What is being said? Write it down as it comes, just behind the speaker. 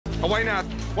Away now.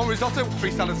 1 risotto,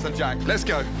 3 salads, Sir Jack. Let's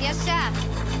go. Yes,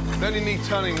 chef. They only need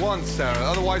turning once, Sarah.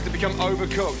 Otherwise, they become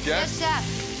overcooked, yes? Yes,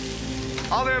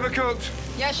 chef. Are they overcooked?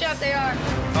 Yes, chef, they are.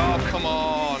 Oh, come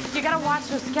on. You gotta watch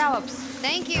those scallops.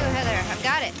 Thank you, Heather. I've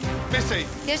got it. Missy,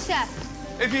 Yes, chef.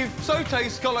 if you saute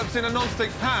scallops in a non-stick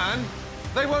pan,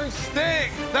 they won't stick.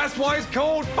 That's why it's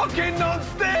called fucking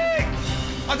non-stick.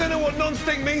 I don't know what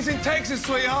non-stick means in Texas,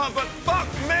 sweetheart, but fuck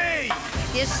me.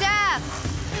 Yes, chef.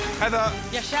 Heather.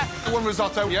 Yes, chef. 1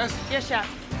 risotto, yes? Yes, chef.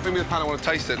 Bring me the pan, I want to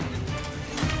taste it.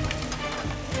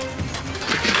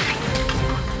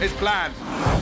 It's bland.